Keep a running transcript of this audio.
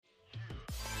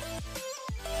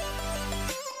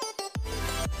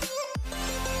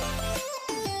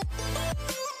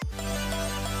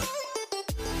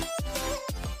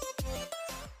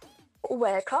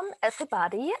welcome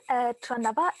everybody to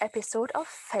another episode of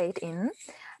Fade In.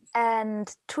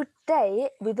 And today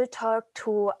we will talk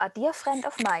to a dear friend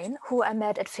of mine who I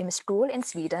met at film school in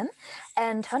Sweden,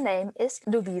 and her name is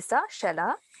Lovisa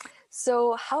Scheller.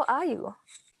 So, how are you?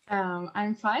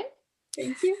 I'm fine,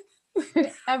 thank you.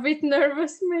 A bit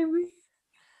nervous, maybe.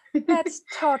 That's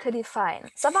totally fine.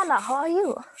 Savannah, how are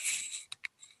you?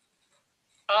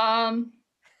 I'm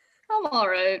all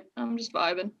right. I'm just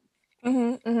vibing.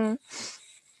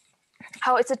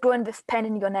 How is it going with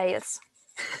painting your nails?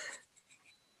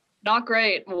 Not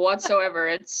great whatsoever.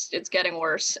 It's getting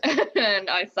worse, and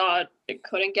I thought it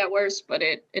couldn't get worse, but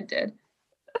it did.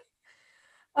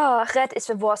 Oh, red is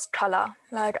the worst color.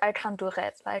 Like, I can't do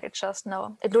red. Like, it just,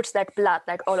 no. It looks like blood,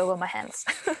 like, all over my hands.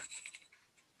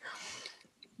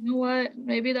 You know what?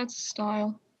 Maybe that's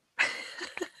style.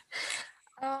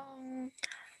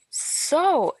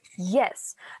 So,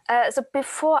 yes. So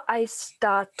before I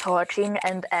start talking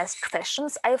and ask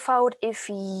questions, I thought if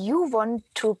you want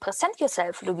to present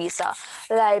yourself, Lovisa,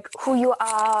 like who you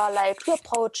are, like your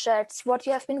projects, what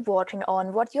you have been working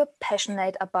on, what you're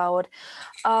passionate about,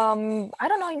 I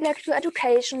don't know, like your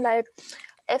education, like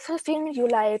everything you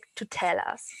like to tell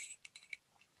us.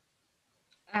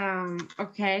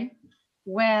 Okay.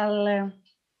 Well,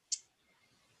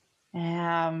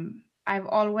 I've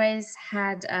always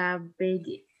had a big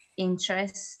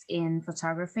interest in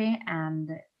photography and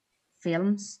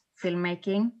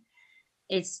filmmaking.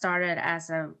 It started as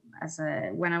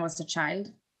when I was a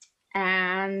child,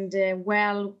 and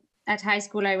at high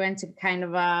school I went to kind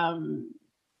of a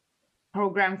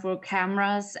program for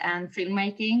cameras and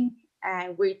filmmaking,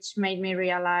 which made me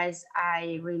realize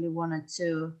I really wanted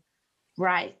to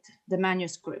write the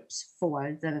manuscripts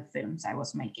for the films I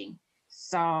was making.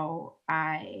 So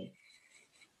I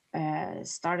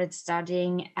started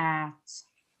studying at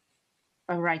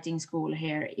a writing school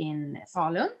here in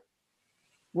Falun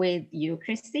with you,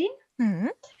 Christine. Mm-hmm.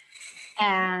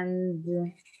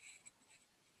 And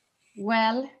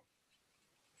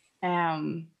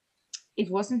it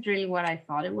wasn't really what I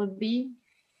thought it would be.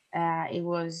 It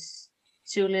was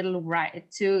too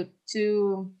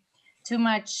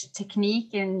much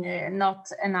technique and not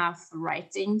enough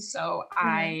writing. So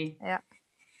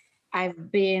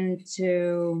I've been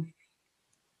to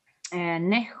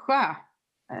Nässjö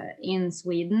in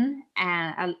Sweden,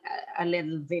 and a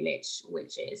little village,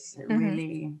 which is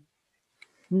really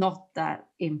not that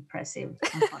impressive,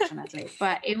 unfortunately.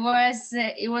 But it was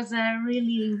a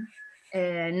really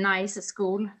nice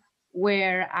school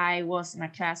where I was in a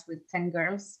class with 10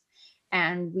 girls,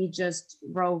 and we just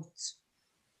wrote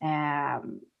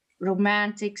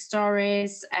romantic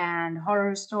stories and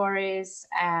horror stories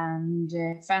and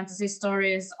fantasy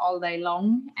stories all day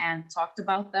long and talked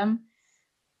about them,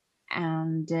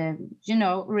 and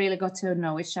really got to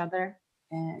know each other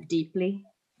deeply,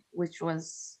 which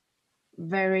was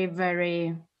very,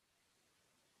 very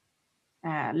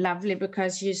lovely,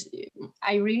 because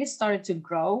I really started to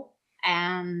grow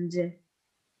and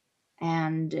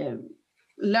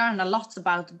learn a lot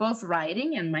about both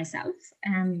writing and myself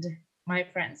and my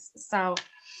friends. So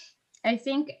I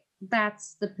think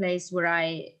that's the place where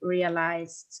I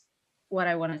realized what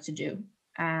I wanted to do.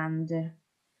 And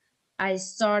I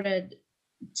started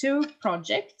 2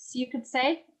 projects, you could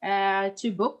say,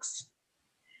 2 books.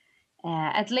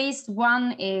 At least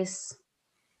one is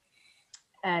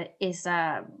a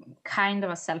kind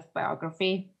of a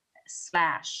self-biography /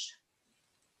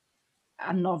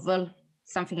 a novel,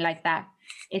 something like that.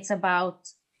 It's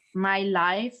about my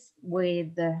life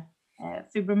with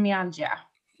fibromyalgia,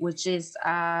 which is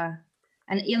an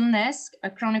illness,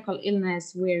 a chronic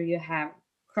illness where you have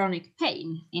chronic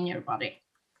pain in your body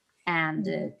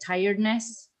and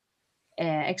tiredness,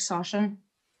 exhaustion,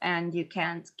 and you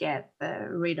can't get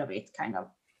rid of it, kind of.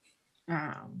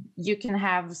 You can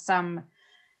have some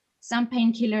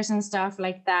painkillers and stuff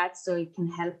like that, so it can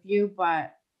help you,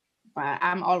 but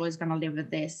I'm always gonna live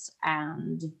with this,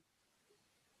 and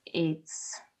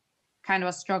it's kind of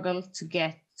a struggle to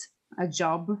get a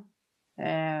job,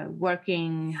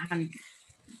 working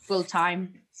full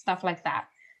time, stuff like that.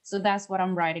 So that's what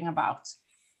I'm writing about.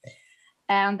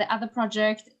 And the other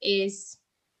project is,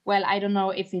 well, I don't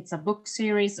know if it's a book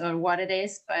series or what it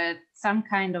is, but some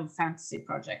kind of fantasy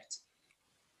project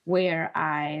where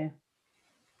I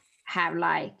have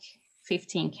like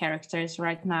 15 characters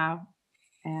right now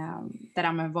that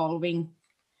I'm evolving,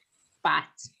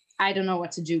 but I don't know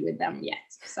what to do with them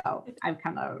yet. So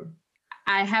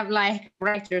I have like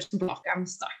writer's block. I'm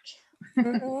stuck.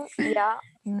 Yeah.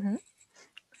 Mm-hmm.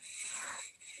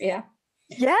 Yeah.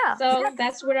 Yeah. So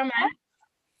that's where I'm at.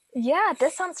 Yeah,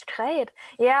 this sounds great.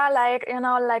 Yeah, like,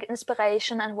 like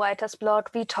inspiration and writer's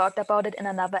block, we talked about it in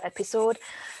another episode.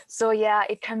 So yeah,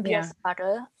 it can be a Yeah.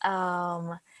 struggle.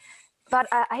 But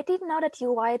I didn't know that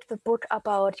you write the book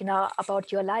about,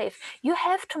 about your life. You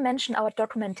have to mention our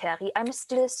documentary. I'm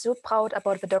still so proud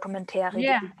about the documentary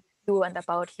Yeah. you and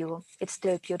about you. It's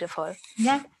still beautiful.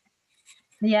 Yeah.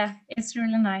 Yeah. It's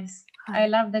really nice. I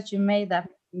love that you made that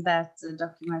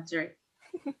documentary.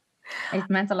 It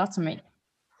meant a lot to me.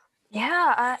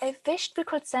 Yeah, I wished we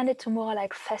could send it to more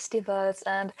like festivals,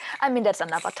 and I mean that's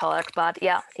another talk, but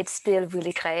yeah, it's still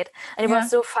really great. And it Yeah. was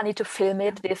so funny to film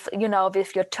it with,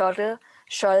 with your turtle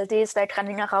Sholdies like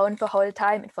running around the whole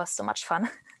time. It was so much fun.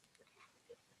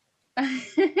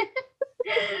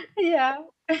 Yeah.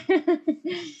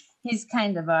 He's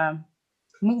kind of a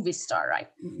movie star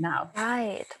right now.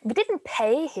 Right. We didn't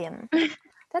pay him.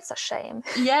 That's a shame.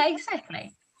 Yeah,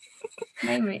 exactly.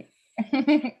 Maybe.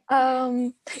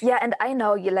 Yeah, and I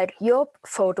know you like your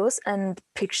photos and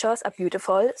pictures are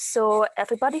beautiful. So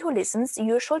everybody who listens,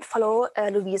 you should follow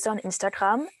Louisa on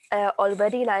Instagram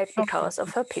already, like because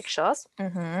of her pictures.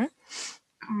 Mm-hmm.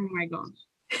 Oh my god.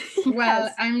 Well,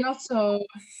 Yes.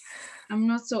 I'm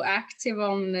not so active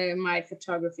on my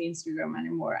photography Instagram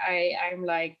anymore. I'm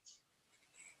like,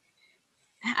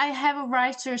 I have a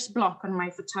writer's block on my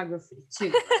photography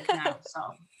too right now.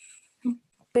 So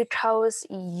Because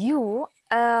you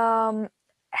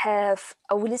have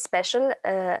a really special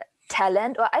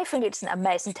talent, or I think it's an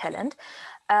amazing talent,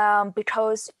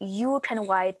 because you can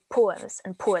write poems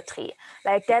and poetry.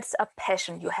 Like that's a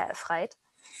passion you have, right?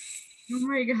 oh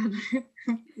my god.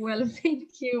 Well, thank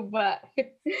you, but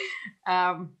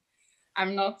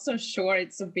I'm not so sure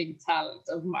it's a big talent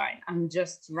of mine. I'm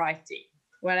just writing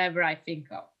whatever I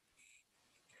think of.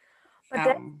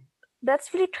 But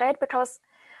that's really great because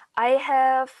I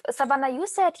have Savannah. You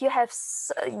said you have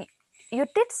you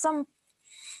did some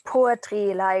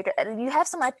poetry, like you have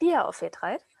some idea of it,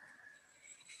 right?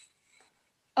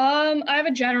 I have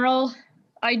a general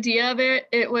idea of it.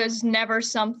 It was never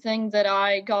something that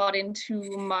I got into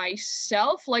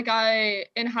myself. Like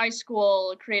in high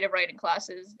school creative writing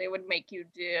classes, they would make you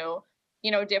do,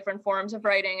 different forms of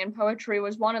writing, and poetry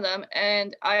was one of them.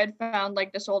 And I had found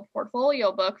like this old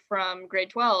portfolio book from grade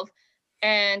 12,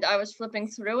 and I was flipping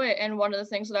through it, and one of the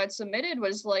things that I'd submitted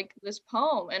was like this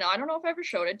poem, and I don't know if I ever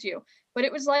showed it to you, but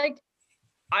it was like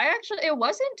it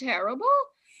wasn't terrible,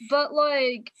 but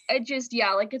like it just,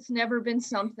 yeah, like it's never been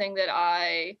something that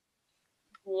I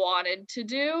wanted to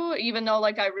do, even though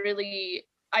like I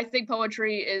think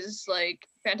poetry is like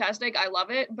fantastic. I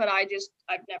love it, but I've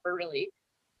never really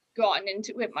gotten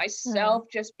into it myself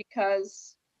just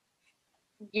because,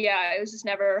 yeah, it was just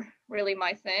never really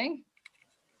my thing.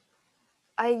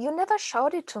 You never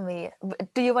showed it to me.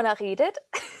 Do you want to read it?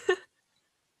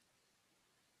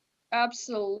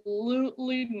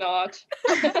 Absolutely not.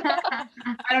 I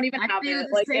don't even have it.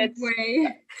 Like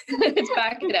it's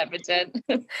back in Edmonton.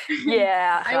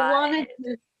 Yeah. I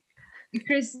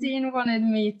Christine wanted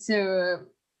me to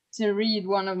read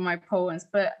one of my poems,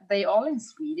 but they all in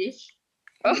Swedish.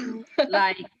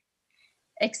 Like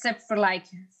except for like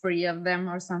 3 of them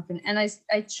or something. And I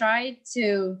tried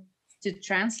to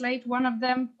translate one of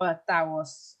them, but that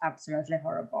was absolutely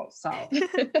horrible. So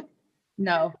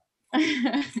no.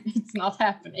 It's not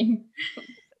happening.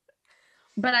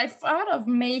 But I thought of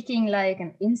making like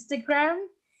an Instagram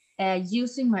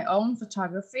using my own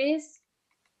photographies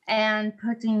and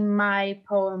putting my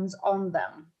poems on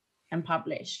them and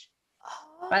publish.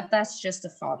 But that's just a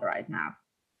thought right now.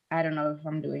 I don't know if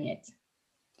I'm doing it.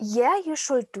 Yeah, you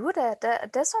should do that.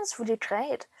 That sounds really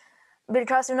great.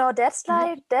 Because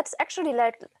that's actually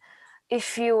like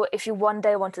if you one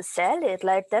day want to sell it,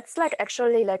 like that's like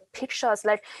actually like pictures,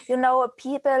 like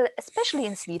people especially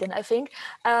in Sweden, I think,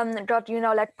 got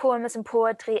like poems and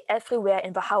poetry everywhere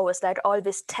in the house, like all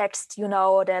this text,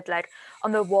 that like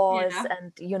on the walls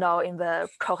and in the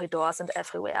corridors and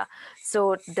everywhere.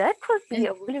 So that could be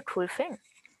a really cool thing.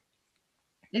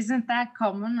 Isn't that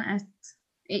common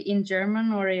in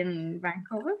German or in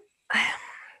Vancouver?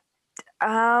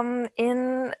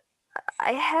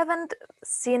 I haven't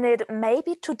seen it,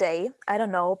 maybe today, I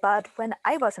don't know, but when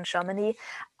I was in Germany,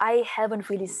 I haven't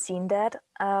really seen that.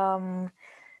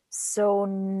 So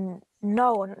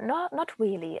no, not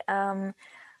really. And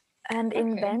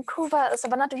in Vancouver,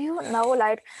 Savannah, do you know,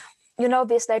 like,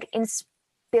 this like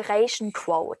inspiration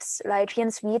quotes? Like here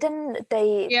in Sweden,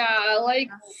 Yeah,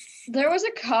 like there was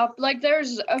a like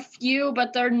there's a few,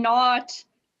 but they're not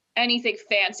anything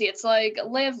fancy. It's like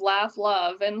live, laugh,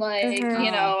 love, and like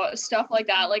stuff like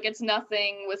that. Like it's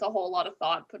nothing with a whole lot of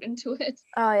thought put into it.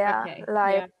 Oh yeah, Okay.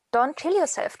 like don't kill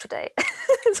yourself today.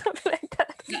 Something like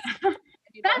that.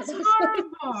 That's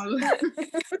horrible.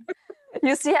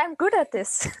 You see, I'm good at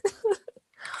this.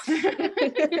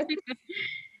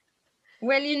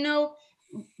 Well,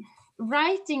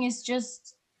 writing is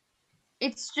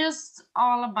it's just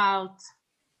all about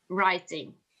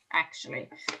writing, actually.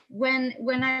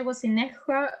 When I was in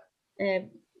Nässjö,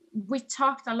 we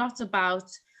talked a lot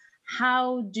about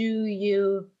how do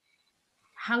you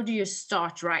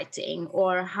start writing,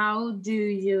 or how do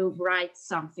you write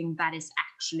something that is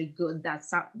actually good, that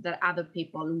other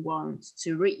people want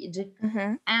to read.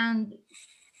 Mm-hmm. And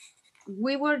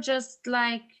we were just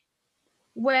like,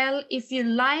 well, if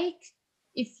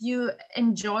you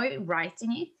enjoy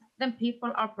writing it, then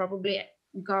people are probably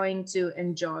going to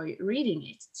enjoy reading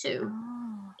it too.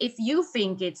 Oh. If you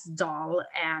think it's dull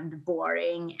and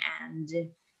boring and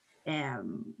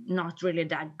not really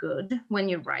that good when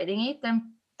you're writing it,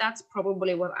 then that's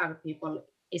probably what other people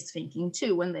is thinking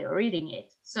too when they are reading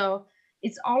it. So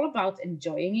it's all about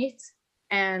enjoying it.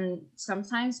 And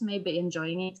sometimes maybe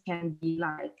enjoying it can be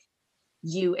like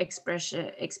you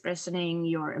expressing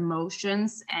your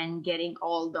emotions and getting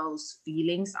all those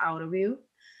feelings out of you.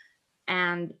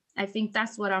 And I think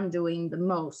that's what I'm doing the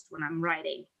most when I'm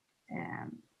writing,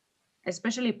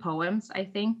 especially poems, I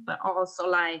think, but also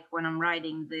like when I'm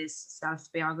writing this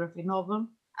self-biography novel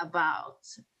about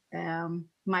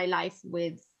my life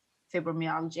with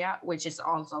fibromyalgia, which is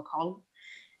also called.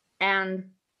 And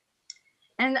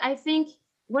I think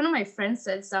one of my friends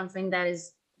said something that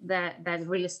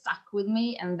really stuck with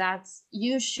me, and that's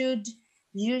you should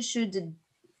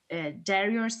dare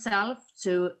yourself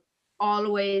to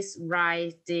always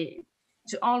write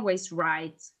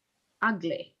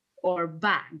ugly or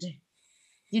bad.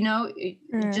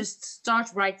 Just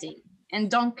start writing and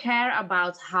don't care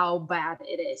about how bad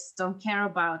it is. Don't care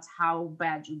about how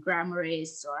bad your grammar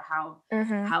is, or how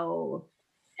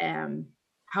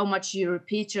much you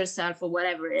repeat yourself, or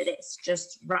whatever it is.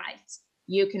 Just write.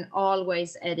 You can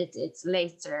always edit it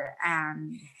later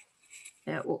and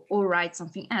or write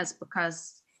something else,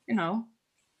 because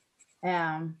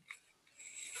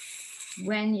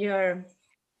when you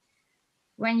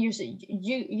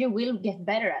will get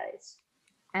better at it.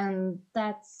 And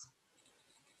that's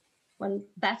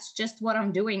just what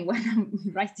I'm doing when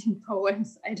I'm writing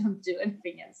poems. I don't do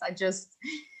anything else.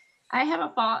 I have a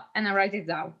thought and I write it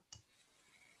down.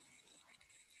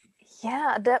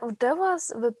 Yeah, that was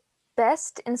the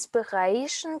best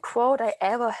inspiration quote I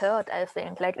ever heard, I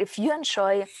think. Like, if you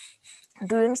enjoy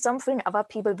doing something, other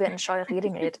people will enjoy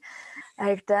reading it.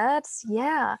 Like, that's,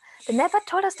 yeah. They never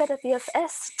told us that at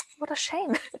VFS. What a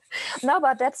shame. No,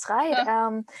 but that's right.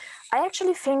 I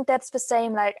actually think that's the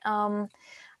same. Like, I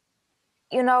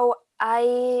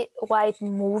write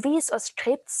movies or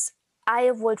scripts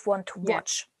I would want to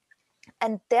watch.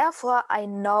 And therefore, I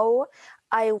know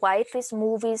I write these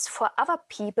movies for other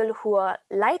people who are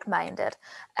like-minded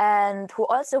and who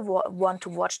also want to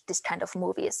watch this kind of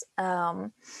movies.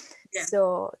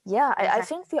 So, yeah, I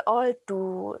think we all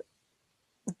do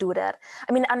that.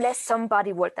 I mean, unless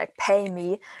somebody would like pay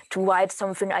me to write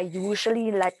something I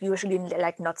usually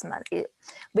not money,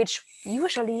 which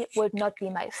usually would not be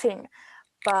my thing.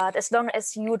 But as long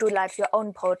as you do like your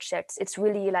own projects, it's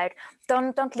really like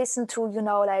don't listen to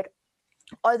like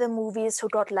all the movies who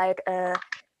got like the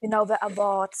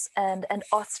awards and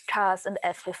Oscars and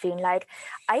everything. Like,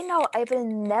 I know I will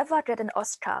never get an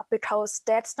Oscar because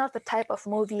that's not the type of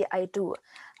movie I do.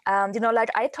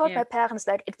 Like, I told my parents,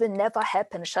 like, it will never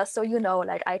happen, just so you know,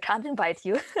 like, I can't invite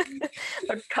you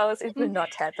because it will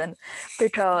not happen,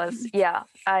 because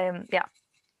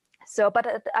so, but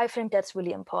I think that's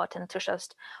really important to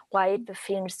just write the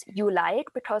things you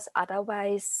like, because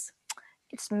otherwise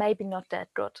it's maybe not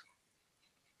that good.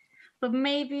 But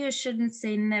maybe you shouldn't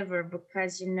say never,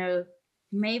 because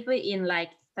maybe in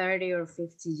like 30 or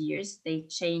 50 years they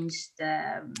changed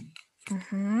the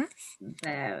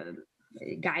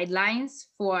guidelines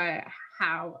for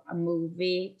how a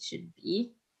movie should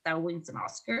be that wins an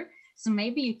Oscar. So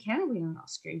maybe you can win an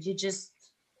Oscar. You just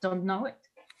don't know it.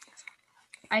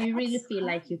 I really feel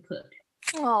like you could.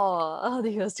 Oh,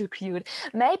 you're so cute.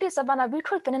 Maybe, Savannah, we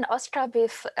could win an Oscar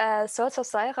with Souls of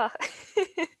Zaira.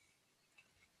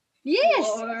 Yes.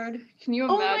 Lord, can you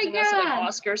imagine us at an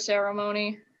Oscar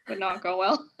ceremony? Would not go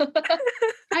well.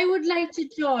 I would like to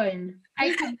join.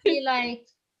 I could be like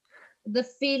the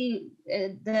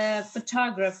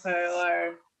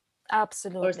photographer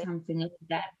or something like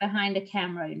that, behind the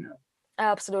camera,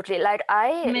 Absolutely. Like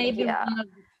maybe one of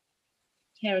the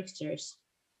characters.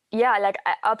 Yeah, like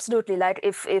absolutely. Like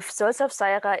if Souls of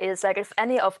Zaira is like, if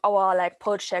any of our like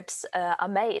projects are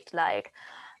made, like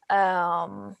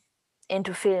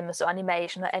into films or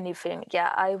animation or anything,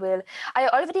 yeah, I will. I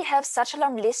already have such a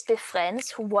long list with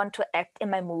friends who want to act in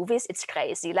my movies. It's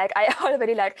crazy. Like I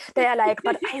already like they are like,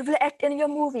 but I will act in your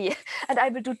movie and I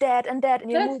will do that and that in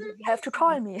your That's movie. You have to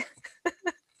call me.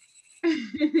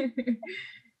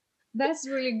 That's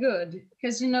really good,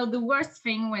 because the worst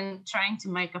thing when trying to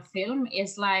make a film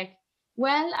is like,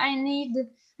 well, I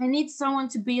need someone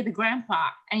to be the grandpa,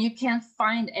 and you can't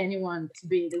find anyone to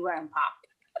be the grandpa.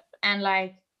 And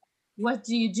like, what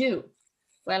do you do?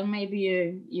 Well, maybe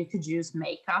you could use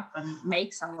makeup and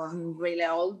make someone really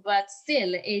old, but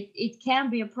still it can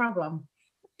be a problem.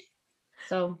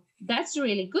 So that's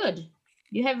really good.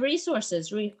 You have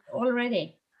resources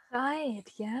already. Right,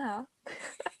 yeah.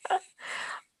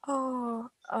 Oh,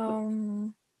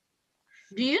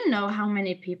 Do you know how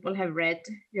many people have read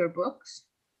your books?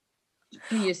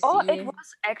 Can you oh, it see was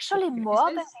the actually more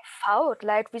than prices? we thought.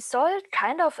 Like we sold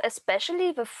kind of,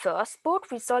 especially the first book,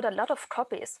 we sold a lot of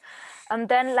copies. And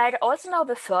then like also now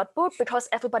the third book, because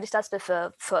everybody starts with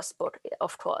the first book,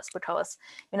 of course, because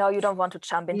you don't want to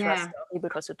jump into a Yeah. story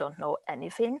because you don't know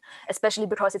anything, especially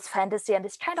because it's fantasy and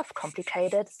it's kind of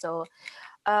complicated. So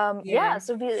yeah,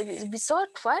 so we sold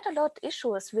quite a lot of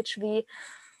issues, which we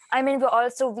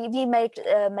also we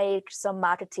make some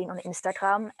marketing on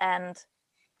Instagram, and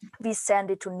we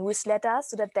send it to newsletters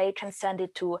so that they can send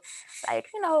it to like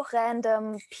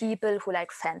random people who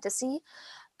like fantasy.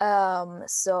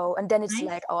 So and then it's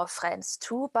Nice. like our friends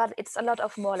too, but it's a lot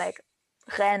of more like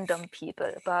random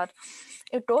people, but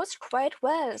it goes quite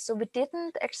well. So we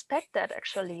didn't expect that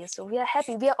actually. So we are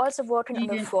happy. We are also working on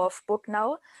the Yeah. fourth book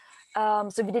now.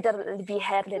 So we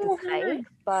had a little Oh, how break, nice.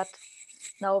 but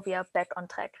now we are back on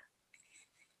track.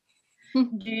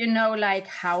 Do you know like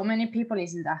how many people?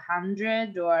 Is it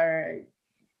 100 or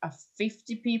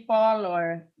 50 people,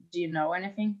 or do you know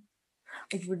anything?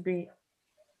 It would be.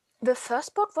 The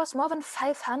first book was more than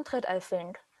 500, I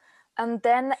think. And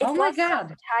then it Oh my was some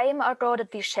God. time ago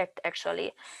that we checked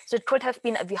actually. So it could have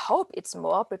been, we hope it's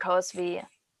more because like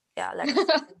I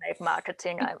said, we make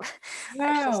marketing. I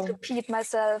just Wow. repeat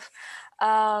myself.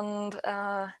 And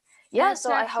yeah, That's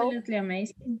so I hope, absolutely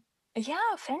amazing.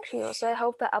 yeah, thank you. So I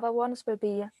hope the other ones will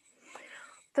be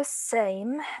the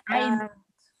same.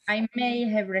 I may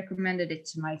have recommended it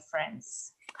to my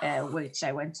friends, which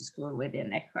I went to school with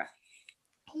in Eksjö.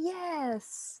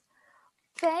 Yes,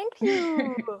 thank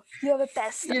you. You're the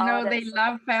best They artist.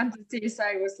 love fantasy, so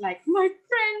I was like, my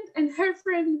friend and her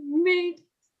friend made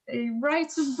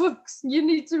write some books. You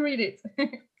need to read it.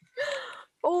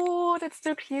 Oh, that's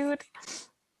so cute.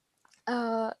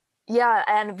 Yeah,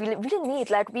 and we really need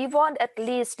like we want at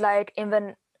least like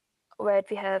even wait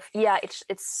we have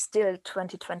it's still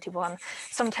 2021.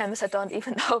 Sometimes I don't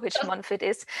even know which month it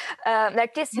is.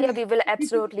 Like this year we will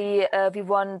absolutely we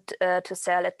want to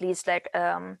sell at least like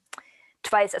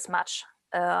twice as much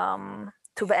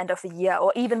to the end of the year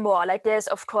or even more. Like there's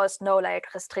of course no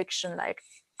like restriction like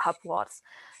upwards.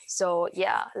 So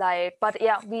yeah, like but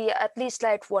yeah, we at least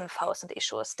like 1,000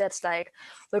 issues. That's like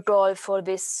the goal for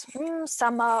this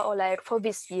summer or like for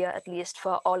this year at least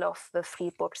for all of the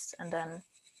 3 books, and then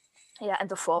and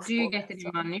the fourth Do you book. get any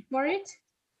money for it?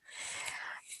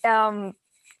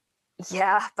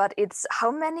 Yeah, but it's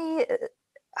how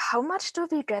much do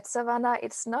we get, Savannah?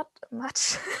 It's not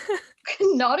much.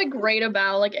 Not a great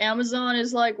amount. Like Amazon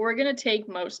is like, we're gonna take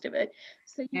most of it.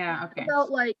 So you Yeah, get okay.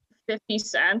 about like 50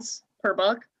 cents per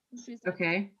book.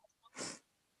 Okay.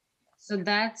 So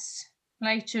that's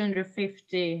like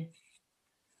 250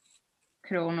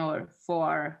 kronor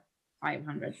for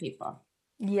 500 people.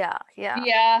 Yeah.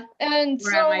 Yeah, and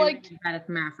Or so am I like really bad at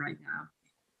math right now?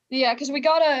 yeah, because we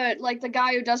gotta like the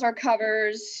guy who does our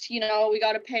covers, we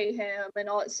gotta pay him and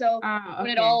all. So when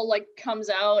it Okay. all like comes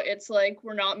out, it's like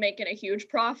we're not making a huge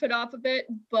profit off of it,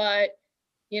 but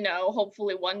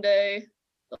hopefully one day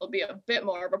there'll be a bit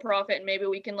more of a profit and maybe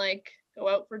we can like go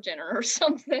out for dinner or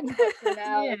something. But for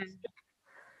now, Yeah. it's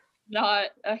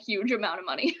not a huge amount of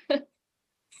money.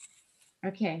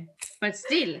 Okay. But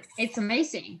still, it's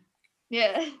amazing.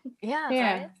 Yeah. Yeah.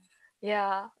 Yeah. Right?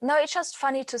 Yeah. No, it's just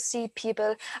funny to see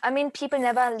people. I mean, people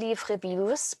never leave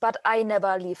reviews, but I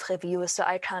never leave reviews, so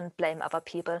I can't blame other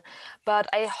people. But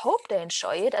I hope they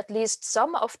enjoy it. At least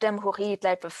some of them who read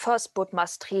like the first book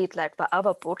must read like the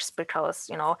other books because,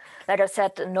 like I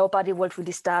said, nobody would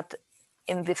really start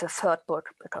in with a third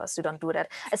book because you don't do that.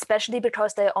 Especially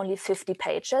because they're only 50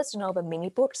 pages, the mini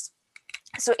books.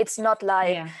 So it's not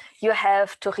like you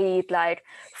have to read like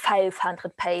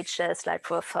 500 pages like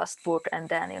for a first book, and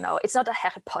then it's not a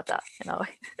Harry Potter.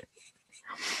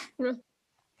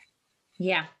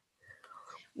 Yeah.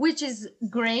 which is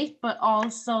great, but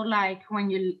also like when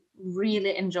you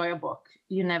really enjoy a book,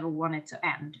 you never want it to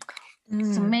end.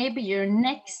 So maybe your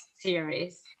next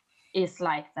series is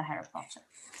like the Harry Potter.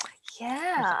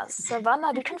 Yeah,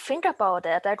 Savannah, we can think about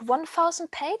it. Like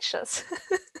 1,000 pages.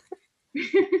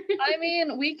 I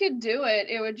mean, we could do it.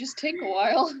 It would just take a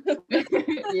while.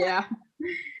 Yeah.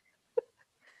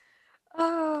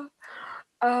 Oh,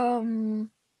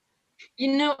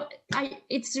 You know,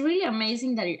 it's really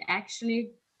amazing that you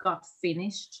actually got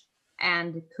finished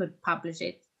and could publish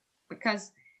it,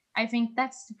 because I think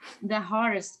that's the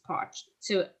hardest part,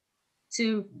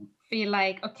 to feel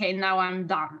like, okay, now I'm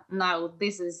done. Now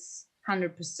this is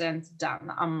 100%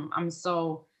 done. I'm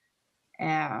so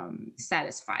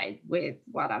satisfied with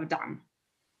what I've done,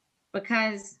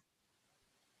 because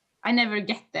I never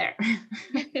get there.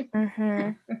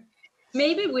 mhm.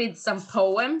 Maybe with some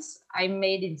poems I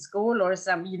made in school or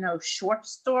some, short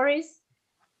stories.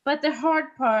 But the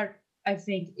hard part, I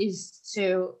think, is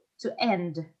to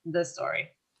end the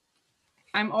story.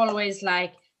 I'm always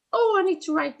like, oh, I need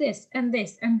to write this and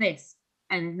this and this,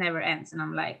 and it never ends. And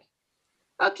I'm like,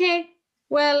 okay,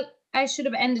 well, I should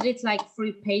have ended it like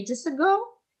 3 pages ago.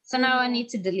 So now I need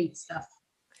to delete stuff.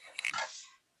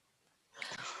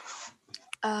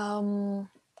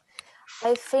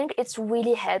 I think it's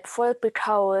really helpful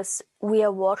because we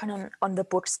are working on the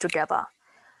books together.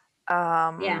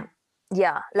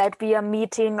 Yeah, like we are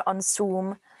meeting on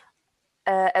Zoom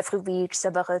every week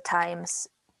several times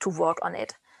to work on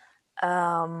it.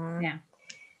 Yeah.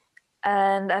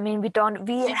 And I mean, we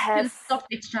have can stop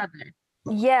each other.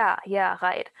 Yeah,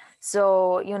 right.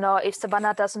 So, if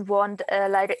Savannah doesn't want,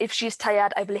 like, if she's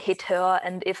tired, I will hit her.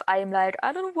 And if I'm like,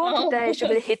 I don't want today, she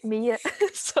will hit me.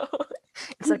 So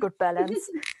it's a good balance.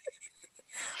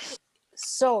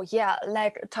 So, yeah,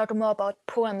 like, talking more about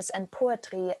poems and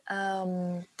poetry.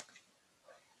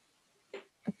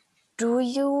 Do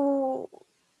you...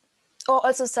 Oh,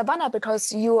 also Savannah,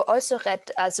 because you also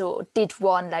did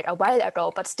one like a while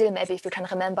ago, but still, maybe if you can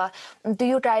remember, do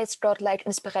you guys got like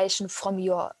inspiration from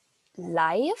your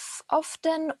life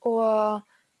often, or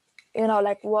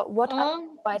like what are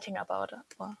you writing about?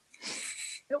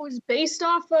 It was based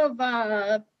off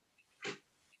of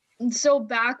so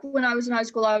back when I was in high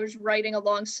school, I was writing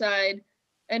alongside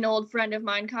an old friend of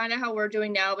mine, kind of how we're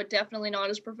doing now, but definitely not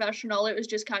as professional. It was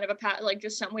just kind of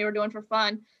just something we were doing for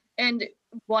fun. And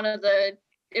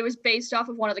it was based off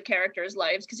of one of the characters'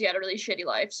 lives because he had a really shitty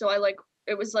life. So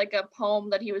it was like a poem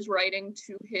that he was writing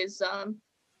to his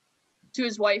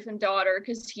wife and daughter,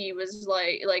 because he was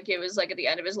like it was like at the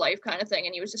end of his life kind of thing,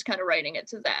 and he was just kind of writing it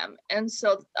to them. And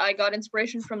so I got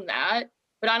inspiration from that,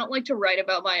 but I don't like to write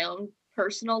about my own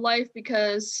personal life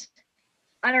because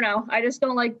I don't know, I just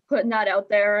don't like putting that out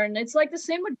there. And it's like the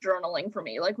same with journaling for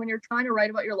me. Like when you're trying to write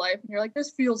about your life and you're like,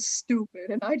 this feels stupid,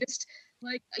 and I just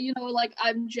like,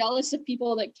 I'm jealous of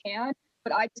people that can,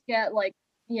 but I just get like,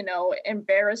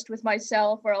 embarrassed with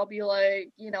myself, or I'll be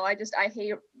like, I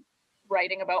hate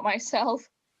writing about myself.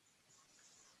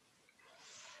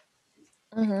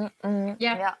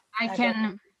 Yeah, I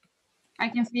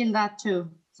can feel that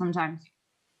too sometimes.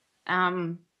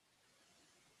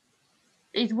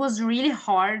 It was really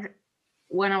hard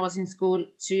when I was in school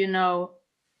to,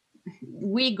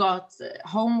 we got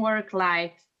homework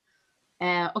like,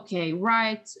 okay,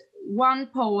 write one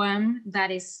poem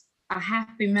that is a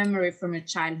happy memory from your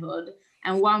childhood,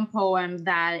 and one poem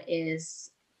that is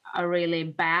a really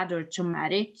bad or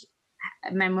traumatic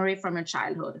memory from your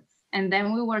childhood. And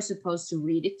then we were supposed to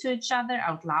read it to each other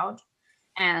out loud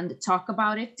and talk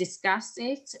about it, discuss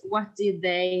it. What did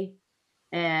they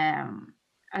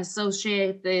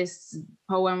associate this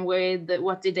poem with?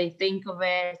 What did they think of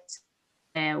it?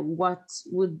 What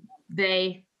would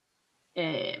they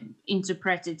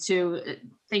interpret it to?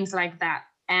 Things like that.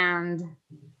 And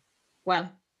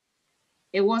well,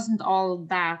 it wasn't all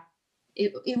that.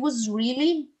 It was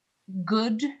really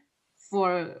good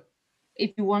for,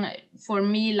 if you want to, for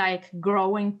me, like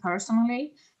growing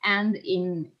personally and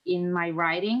in my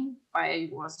writing, but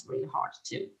it was really hard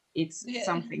too. It's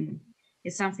something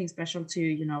special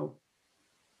to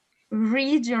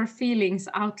read your feelings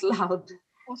out loud.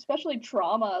 Well, especially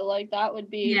trauma, like that would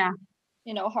be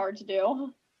hard to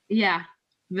do. Yeah,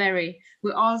 very.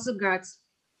 We also got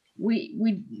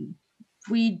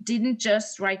we didn't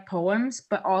just write poems,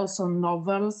 but also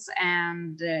novels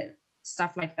and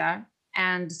stuff like that.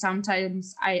 And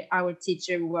sometimes our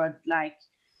teacher would like,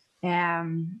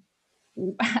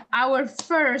 our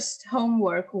first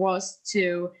homework was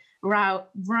to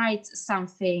write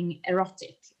something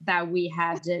erotic that we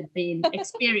had been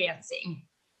experiencing.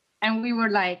 And we were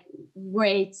like,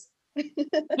 wait,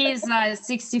 he's a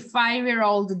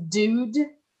 65-year-old dude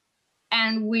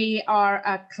And we are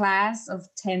a class of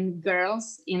 10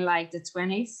 girls in like the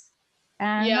 20s.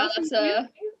 And Yeah, nothing that's new.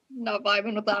 not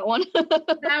vibing with that one.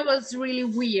 That was really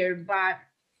weird, but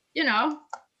you know,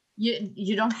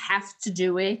 you don't have to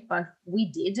do it, but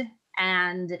we did.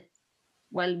 And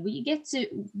well, we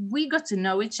got to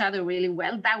know each other really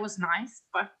well. That was nice.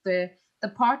 But the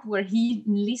part where he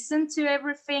listened to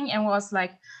everything and was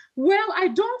like, well, I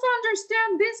don't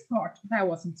understand this part, that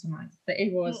wasn't so nice.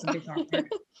 It was a bit awkward.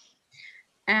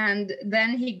 And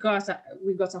then we got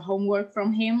a homework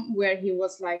from him where he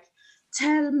was like,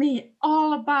 tell me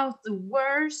all about the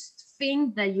worst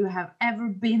thing that you have ever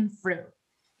been through.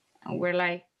 And we're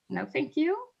like, no, thank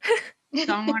you.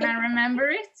 Don't want to remember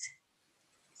it.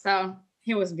 So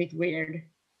he was a bit weird.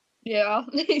 Yeah,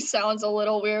 he sounds a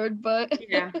little weird, but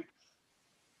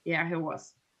Yeah, he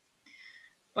was.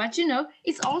 But you know,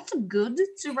 it's also good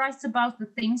to write about the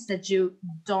things that you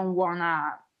don't want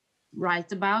to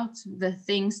write about, the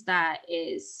things that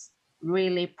is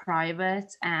really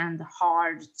private and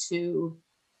hard to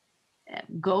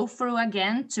go through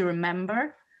again, to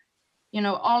remember. You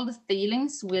know, all the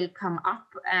feelings will come up,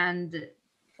 and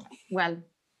well,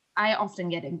 I often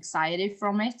get anxiety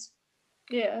from it.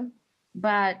 yeah.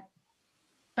 But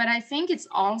I think it's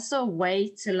also a way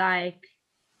to like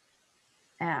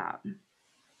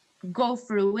go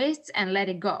through it and let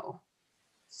it go,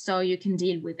 so you can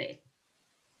deal with it.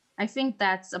 I think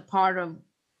that's a part of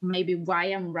maybe why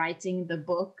I'm writing the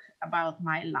book about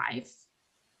my life.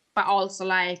 But also,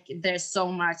 like, there's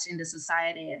so much in the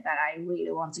society that I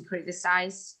really want to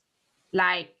criticize,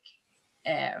 like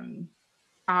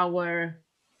our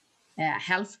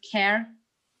healthcare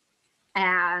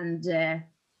and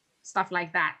stuff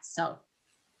like that. So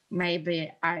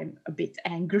maybe I'm a bit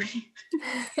angry.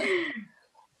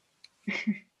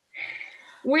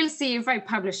 We'll see if I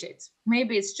publish it.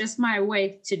 Maybe it's just my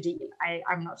way to deal.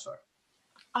 I'm not sure.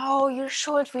 Oh, you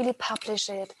should really publish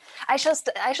it. I just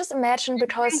imagine,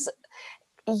 because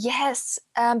yes,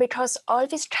 because all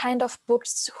these kind of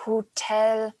books who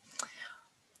are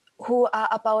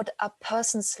about a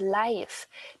person's life,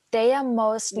 they are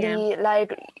mostly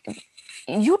like,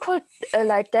 you could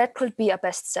like, that could be a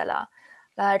bestseller.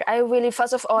 Like, I really,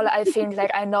 first of all, I think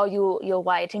like, I know your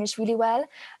writing is really well,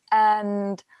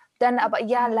 and then about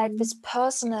like this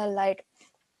personal, like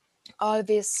all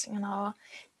these, you know,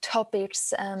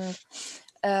 topics, and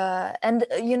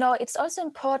you know, it's also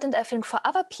important, I think, for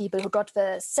other people who got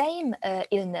the same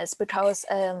illness, because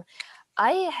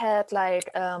I had like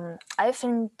I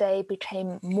think they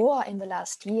became more in the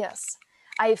last years.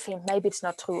 I think, maybe it's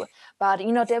not true, but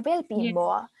you know, there will be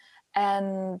more,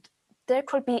 and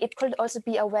it could also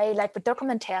be a way, like the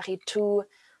documentary, to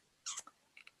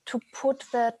put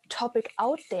the topic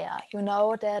out there, you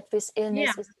know, that this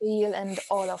illness is real and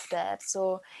all of that.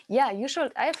 So yeah,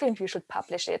 I think you should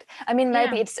publish it. I mean,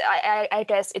 maybe it's, I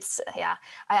guess it's,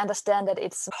 I understand that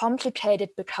it's complicated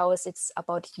because it's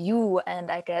about you,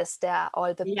 and I guess there are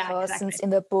all the persons in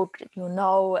the book, you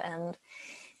know, and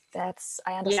that's,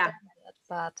 I understand that,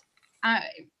 but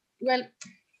well,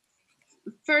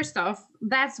 first off,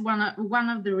 that's one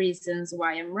of the reasons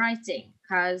why I'm writing,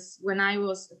 because when I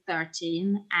was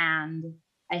 13 and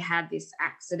I had this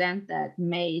accident that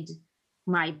made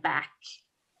my back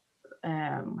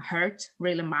hurt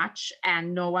really much,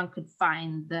 and no one could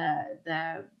find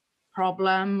the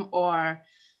problem or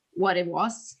what it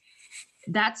was,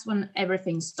 that's when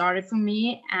everything started for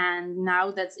me. And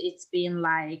now that it's been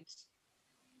like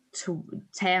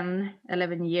 10,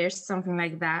 11 years, something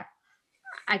like that,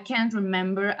 I can't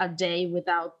remember a day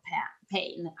without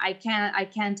pain. I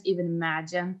can't even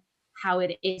imagine how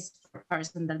it is for a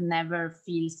person that never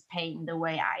feels pain the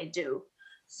way I do.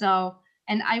 So,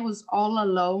 and I was all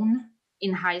alone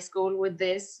in high school with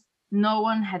this. No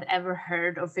one had ever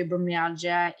heard of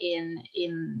fibromyalgia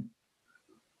in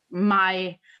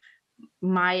my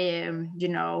you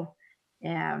know,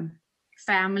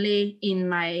 family,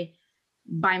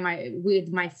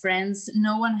 with my friends.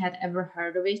 No one had ever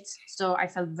heard of it, so I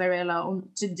felt very alone.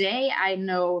 Today I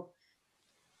know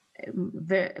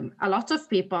a lot of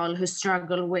people who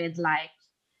struggle with like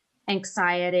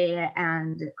anxiety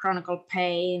and chronic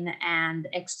pain and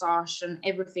exhaustion,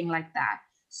 everything like that.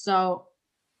 So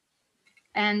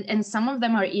and some of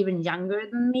them are even younger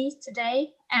than me today,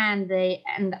 and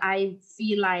I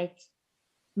feel like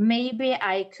maybe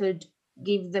I could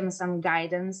give them some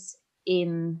guidance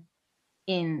in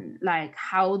like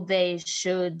how they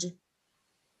should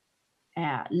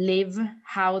live,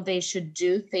 how they should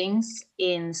do things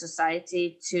in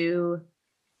society to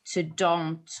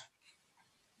don't,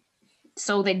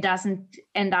 so they doesn't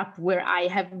end up where I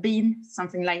have been,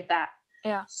 something like that.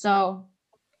 Yeah. So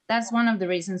that's one of the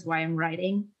reasons why I'm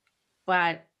writing.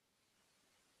 But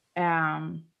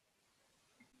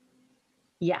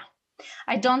yeah,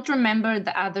 I don't remember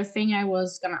the other thing I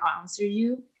was gonna answer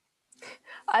you.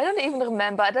 I don't even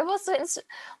remember. That was so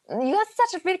you had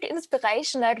such a big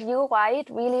inspiration. Like you write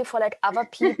really for like other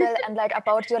people and like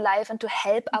about your life and to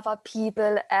help other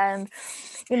people. And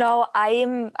you know, I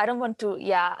don't want to.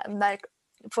 Yeah, I'm like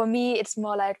for me, it's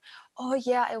more like, oh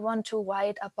yeah, I want to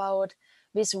write about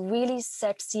this really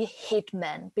sexy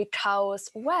hitman because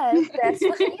well, that's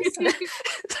the reason.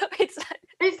 So it's like,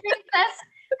 I think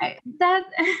that.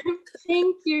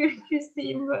 Thank you,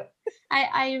 Christine. But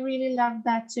I really love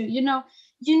that too. You know,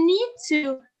 you need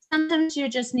to sometimes you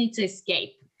just need to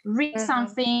escape, read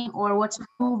something or watch a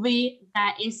movie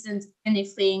that isn't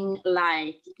anything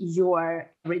like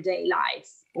your everyday life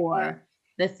or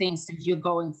the things that you're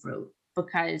going through.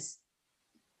 Because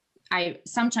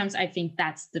sometimes I think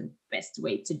that's the best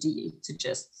way to deal, to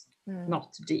just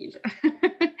not to deal.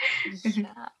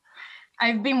 yeah.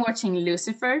 I've been watching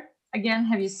Lucifer again.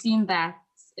 Have you seen that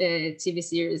TV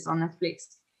series on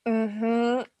Netflix?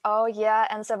 Oh yeah,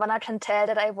 and Savannah can tell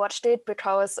that I watched it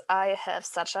because I have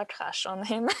such a crush on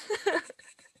him.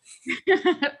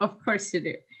 Of course you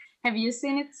do. Have you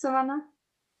seen it, Savannah?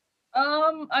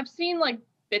 I've seen like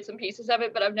bits and pieces of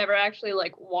it, but I've never actually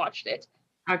like watched it.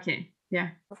 Okay, yeah.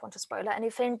 I don't want to spoil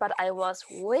anything, but I was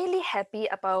really happy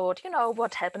about, you know,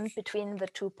 what happened between the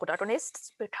two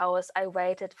protagonists because I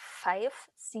waited 5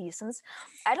 seasons.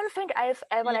 I don't think I've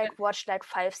ever like watched like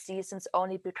 5 seasons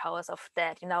only because of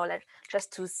that, you know, like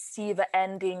just to see the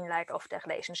ending like of their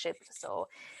relationship. So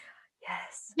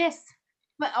yes. Yes,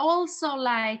 but also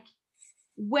like,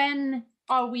 when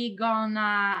are we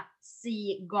gonna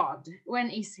see God? When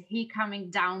is he coming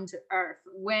down to earth?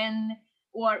 When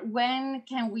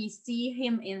can we see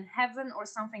him in heaven or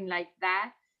something like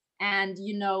that? And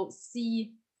you know,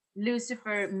 see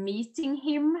Lucifer meeting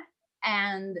him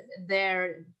and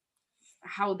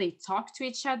how they talk to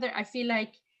each other. I feel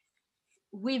like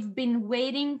we've been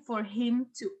waiting for him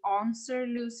to answer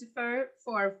Lucifer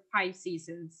for 5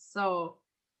 seasons. So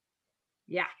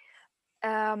yeah.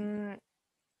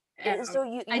 So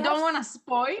you I don't want to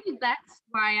spoil. That's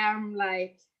why I'm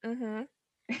like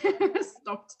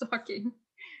stopped talking.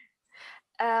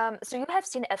 So you have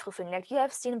seen everything, like you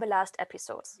have seen the last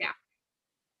episodes.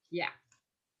 Yeah.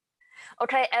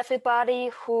 Okay, everybody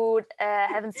who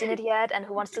haven't seen it yet and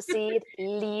who wants to see it,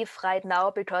 leave right now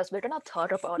because we're gonna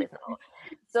talk about it now.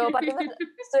 So, but in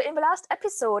the last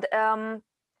episode,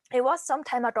 it was some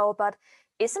time ago, but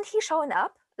isn't he showing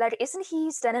up? Like, isn't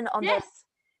he standing on the?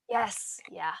 Yes,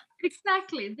 yeah.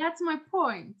 Exactly. That's my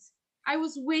point. I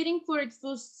was waiting for it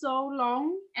for so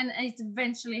long, and it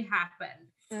eventually happened.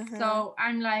 So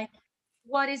I'm like,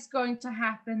 what is going to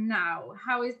happen now?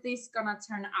 How is this gonna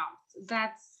turn out?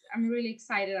 I'm really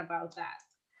excited about that.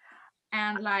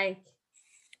 And like,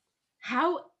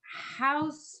 how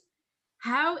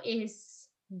is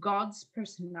God's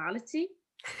personality?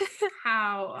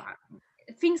 How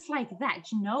things like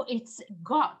that, you know, it's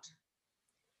God.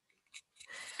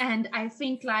 And I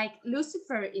think like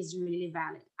Lucifer is really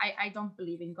valid. I don't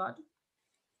believe in God,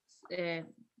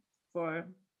 for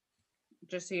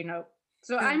just so you know.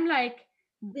 So I'm like,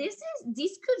 this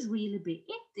could really be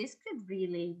it. This could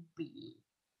really be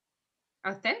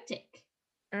authentic,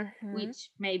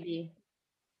 which maybe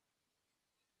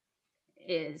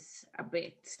is a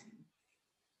bit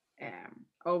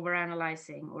over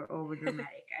analyzing or over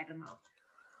dramatic. I don't know.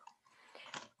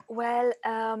 Well,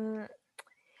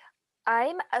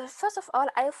 I'm first of all,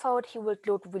 I thought he would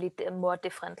look really more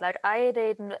different. Like I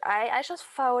didn't. I just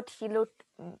thought he looked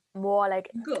more like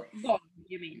God,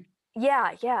 you mean?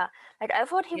 Yeah. Like I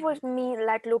thought he would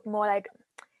look more like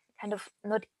kind of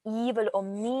not evil or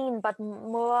mean, but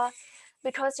more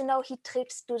because you know he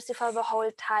tricks Lucifer the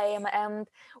whole time, and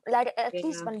like at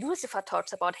least when Lucifer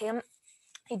talks about him,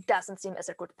 he doesn't seem as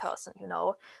a good person, you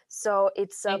know. So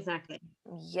it's Exactly.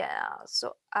 Yeah.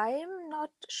 So I'm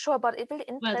not sure, but it will be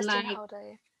interesting like, how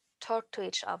they talk to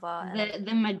each other.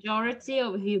 The majority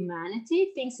of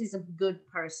humanity thinks he's a good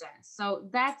person. So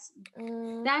that's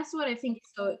what I think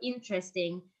is so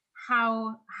interesting.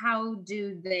 How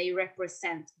do they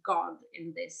represent God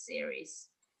in this series?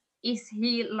 Is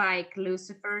he like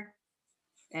Lucifer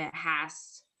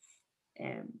has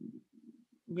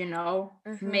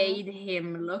made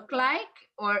him look like,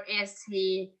 or is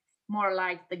he more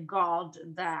like the God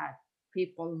that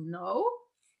people know,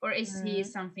 or is he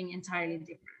something entirely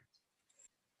different?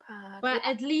 But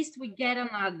at least we get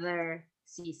another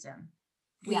season.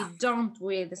 We don't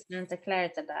with the Santa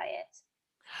Clarita Diet.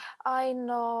 I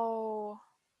know.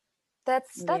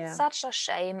 That's Yeah. such a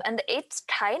shame, and it's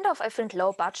kind of, I think,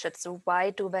 low budget. So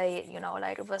why do they,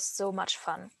 like it was so much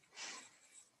fun.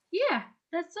 Yeah,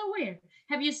 that's so weird.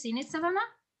 Have you seen it, Savannah?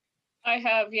 I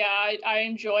have, yeah, I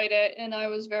enjoyed it, and I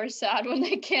was very sad when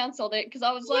they canceled it because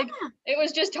I was like, it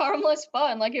was just harmless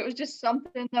fun. Like it was just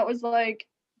something that was like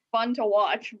fun to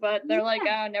watch, but they're like,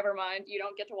 Yeah. ah, never mind, you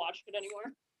don't get to watch it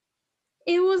anymore.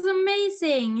 It was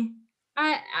amazing.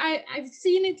 I've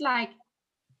seen it like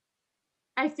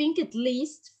I think at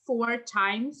least 4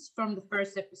 times from the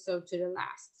first episode to the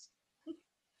last.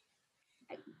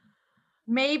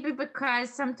 Maybe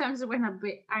because sometimes when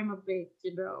I'm a bit,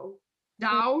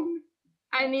 down,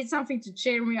 I need something to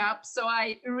cheer me up, so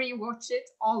I rewatch it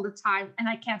all the time, and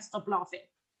I can't stop laughing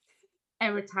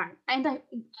every time. And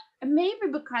maybe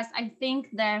because I think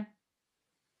I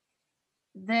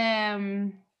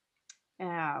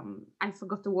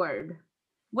forgot the word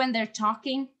when they're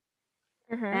talking.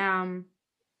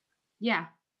 Yeah.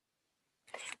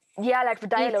 Yeah, like the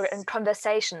dialogue It's- and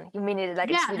conversation. You mean it like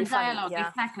it's Yeah, really the dialogue, funny. Yeah.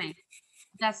 exactly.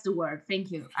 That's the word. Thank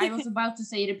you. I was about to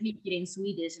say repeat it in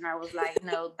Swedish, and I was like,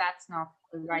 no, that's not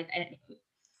the right.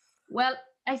 Well,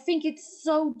 I think it's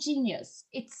so genius.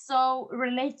 It's so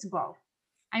relatable.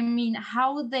 I mean,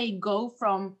 how they go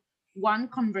from one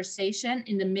conversation,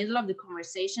 in the middle of the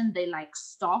conversation, they like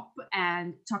stop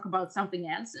and talk about something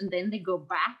else, and then they go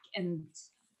back and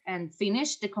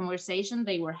finish the conversation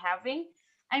they were having.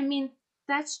 I mean,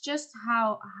 that's just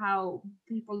how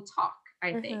people talk,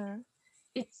 I think.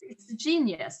 It's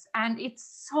genius, and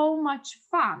it's so much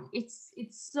fun. It's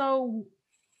so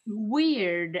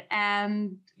weird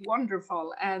and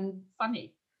wonderful and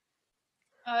funny.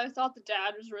 I thought the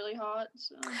dad was really hot.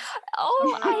 So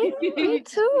Oh, me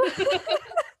too.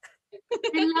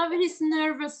 I love his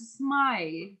nervous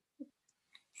smile.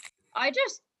 I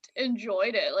just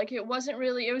enjoyed it. Like it wasn't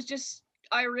really. It was just.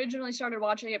 I originally started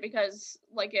watching it because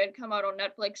like it had come out on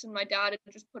Netflix, and my dad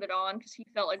had just put it on because he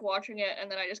felt like watching it,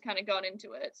 and then I just kind of got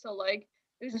into it. So like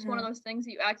it was just one of those things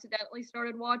that you accidentally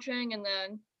started watching and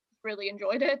then really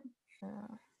enjoyed it.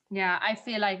 Yeah, I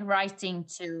feel like writing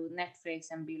to Netflix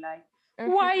and be like,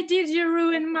 why did you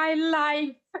ruin my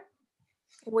life?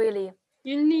 Really?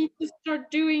 You need to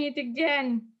start doing it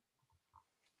again.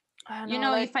 You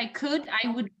know, if I could, I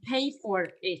would pay for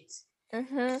it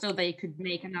so they could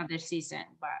make another season.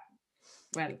 But,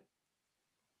 well.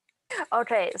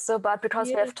 Okay, so but because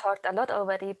we have talked a lot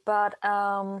already, but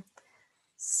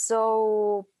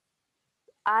so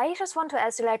I just want to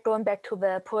ask you, like going back to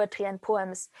the poetry and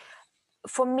poems.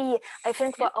 For me, I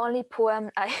think the only poem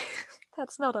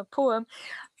that's not a poem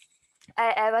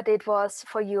I ever did was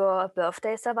for your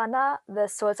birthday, Savannah, the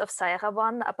Souls of Syra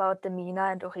one about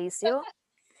Demina and Orisio.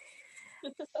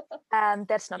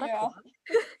 That's not a poem.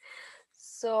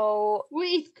 So well,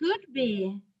 it could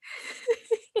be.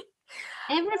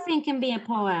 Everything can be a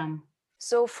poem.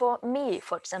 So for me,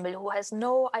 for example, who has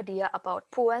no idea about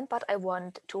poem, but I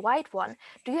want to write one,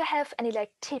 do you have any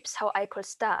like tips how I could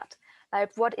start?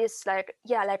 Like what is like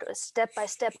a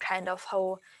step-by-step kind of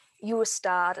how you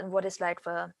start, and what is like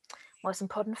the most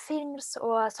important things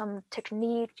or some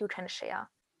technique you can share?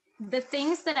 The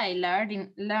things that I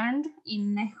learned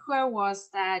in Nässjö was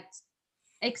that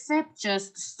except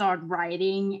just start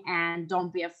writing and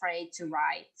don't be afraid to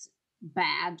write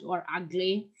bad or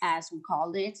ugly, as we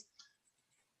called it.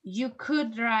 You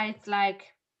could write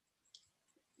like,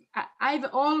 I've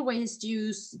always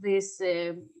used this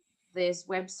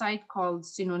website called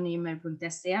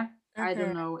synonymer.se. I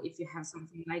don't know if you have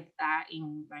something like that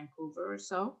in Vancouver or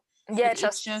so. Yeah,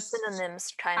 just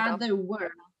synonyms kind of. Other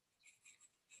words.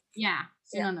 Yeah,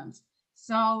 synonyms.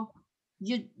 So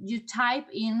you type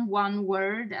in one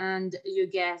word and you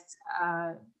get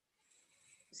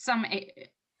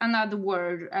another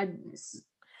word,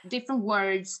 different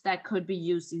words that could be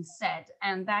used instead,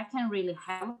 and that can really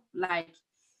help, like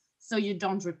so you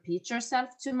don't repeat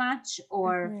yourself too much,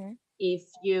 or if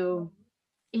you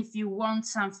want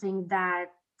something that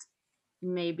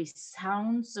maybe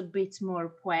sounds a bit more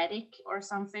poetic or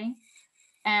something.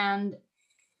 And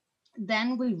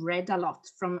then we read a lot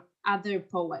from other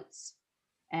poets,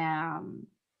 and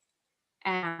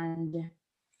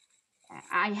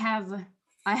I have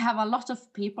a lot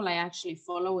of people I actually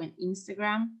follow in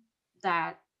Instagram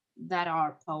that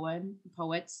are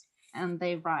poets, and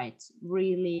they write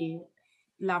really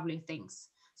lovely things.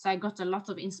 So I got a lot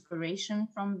of inspiration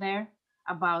from there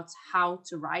about how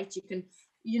to write. You can,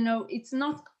 it's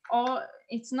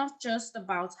not just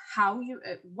about how you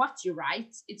what you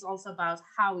write, it's also about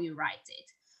how you write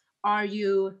it. Are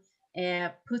you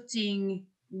putting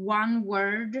one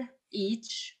word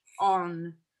each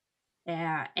on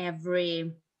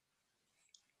every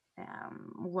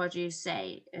what do you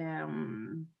say?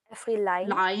 Every line.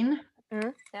 Line.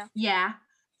 Yeah. Yeah.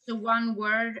 So one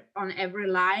word on every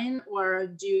line, or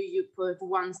do you put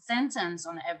one sentence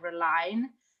on every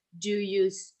line? Do you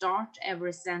start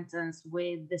every sentence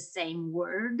with the same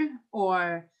word,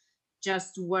 or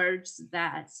just words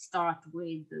that start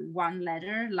with one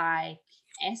letter, like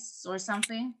S or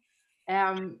something?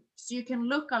 So you can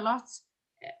look a lot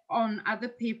on other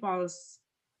people's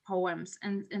poems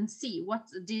and see what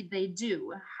did they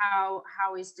do, how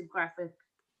is the graphic,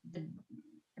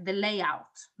 the layout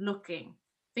looking,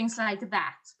 things like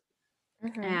that.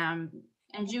 And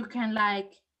you can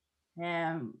like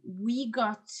we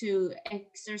got to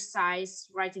exercise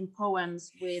writing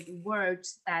poems with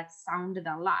words that sounded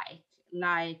alike,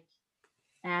 like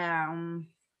I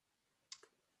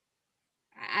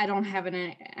don't have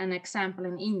an example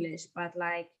in English, but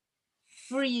like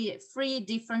three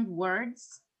different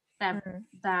words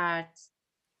that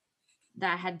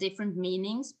had different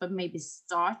meanings, but maybe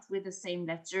start with the same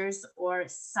letters or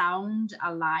sound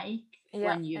alike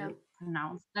when you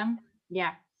pronounce them.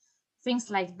 Yeah,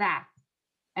 things like that.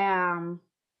 And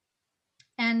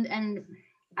the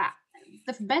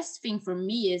best thing for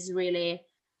me is really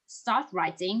start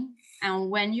writing, and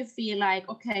when you feel like,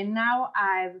 okay, now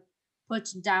I've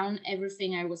put down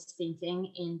everything I was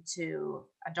thinking into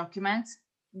a document,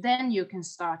 then you can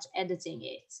start editing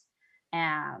it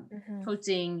and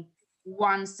putting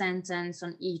one sentence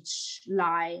on each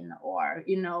line, or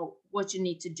what you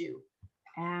need to do.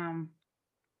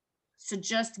 So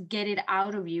just get it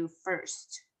out of you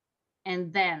first,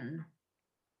 and then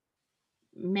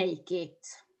make it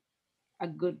a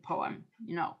good poem,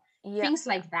 things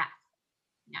like that.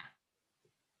 Yeah,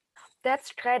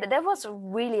 that's great. That was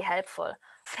really helpful.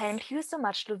 Thank you so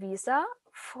much, Lovisa,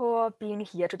 for being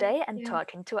here today and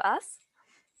talking to us.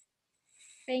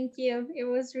 Thank you. It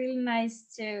was really nice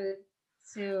to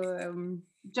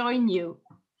join you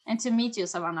and to meet you,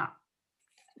 Savannah.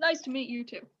 Nice to meet you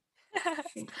too.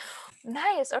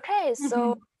 Nice. Okay,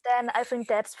 so then I think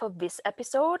that's for this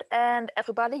episode, and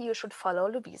everybody, you should follow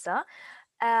Lovisa.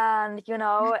 And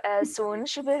soon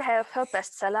she will have her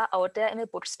bestseller out there in a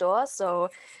bookstore, so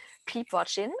keep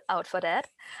watching out for that.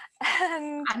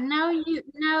 And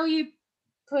now you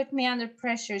put me under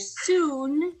pressure.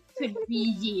 Soon could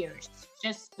be years,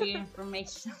 just for your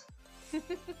information.